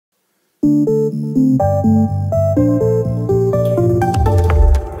Hi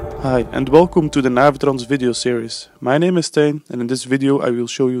and welcome to the NaviTrans video series. My name is Stijn and in this video I will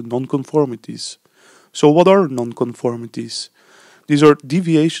show you nonconformities. So what are nonconformities? These are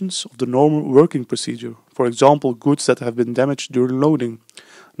deviations of the normal working procedure, for example goods that have been damaged during loading.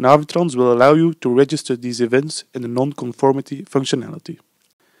 NaviTrans will allow you to register these events in the nonconformity functionality.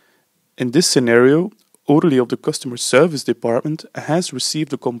 In this scenario, orderly of the customer service department has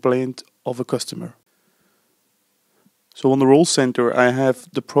received a complaint of a customer. So on the role center I have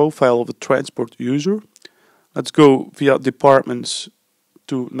the profile of a transport user. Let's go via departments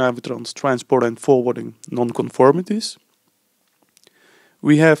to NaviTrans Transport and Forwarding Nonconformities.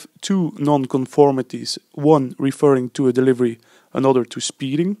 We have two nonconformities, one referring to a delivery, another to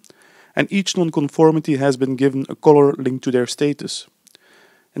speeding, and each nonconformity has been given a color linked to their status.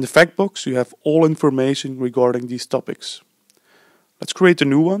 In the fact box you have all information regarding these topics. Let's create a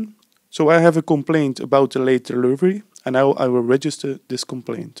new one. So I have a complaint about the late delivery and now I will register this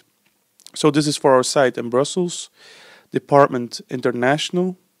complaint. So this is for our site in Brussels, Department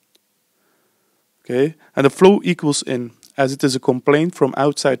International. Okay, and the flow equals in, as it is a complaint from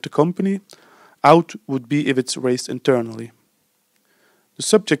outside the company. Out would be if it's raised internally. The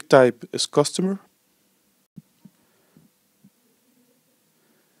subject type is customer.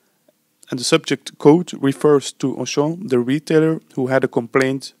 And the subject code refers to Auchan, the retailer who had a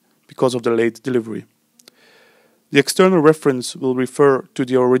complaint because of the late delivery. The external reference will refer to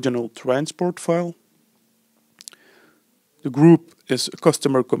the original transport file. The group is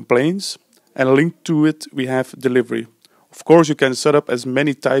customer complaints and linked to it we have delivery. Of course you can set up as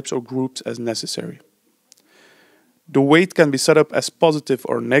many types or groups as necessary. The weight can be set up as positive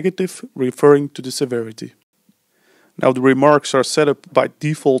or negative, referring to the severity. Now the remarks are set up by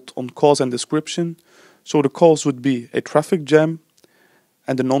default on cause and description, so the cause would be a traffic jam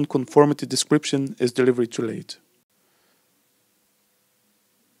and the nonconformity description is delivery too late.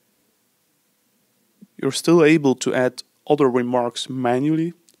 You're still able to add other remarks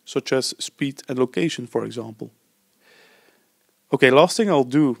manually, such as speed and location, for example. Okay, last thing I'll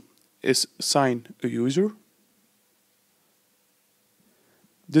do is assign a user.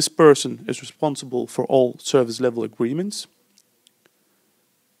 This person is responsible for all service level agreements.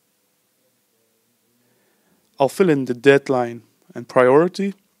 I'll fill in the deadline and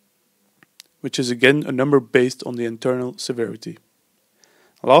priority, which is again a number based on the internal severity.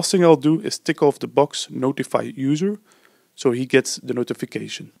 Last thing I'll do is tick off the box notify user so he gets the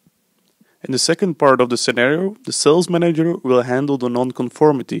notification. In the second part of the scenario, the sales manager will handle the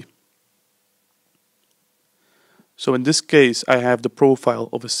nonconformity. So in this case I have the profile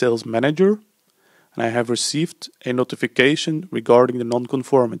of a sales manager and I have received a notification regarding the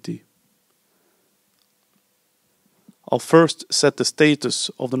nonconformity. I'll first set the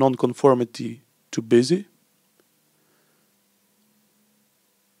status of the nonconformity to busy.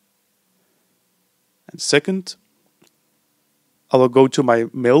 And second, I will go to my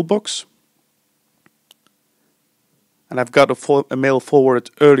mailbox. And I've got a mail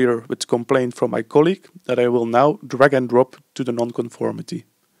forwarded earlier with a complaint from my colleague that I will now drag and drop to the nonconformity.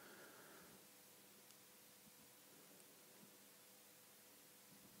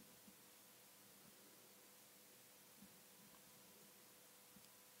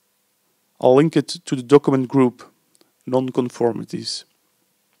 I'll link it to the document group nonconformities.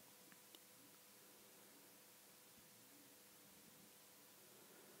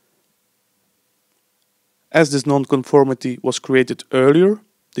 As this nonconformity was created earlier,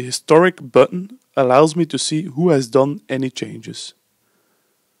 the historic button allows me to see who has done any changes.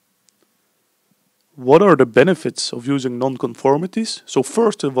 What are the benefits of using nonconformities? So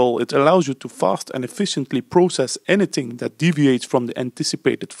first of all, it allows you to fast and efficiently process anything that deviates from the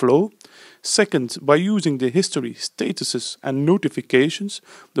anticipated flow. Second, by using the history, statuses and notifications,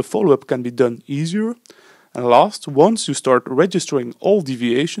 the follow-up can be done easier. And last, once you start registering all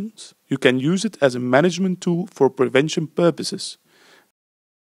deviations, you can use it as a management tool for prevention purposes.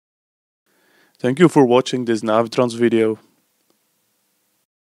 Thank you for watching this NaviTrans video.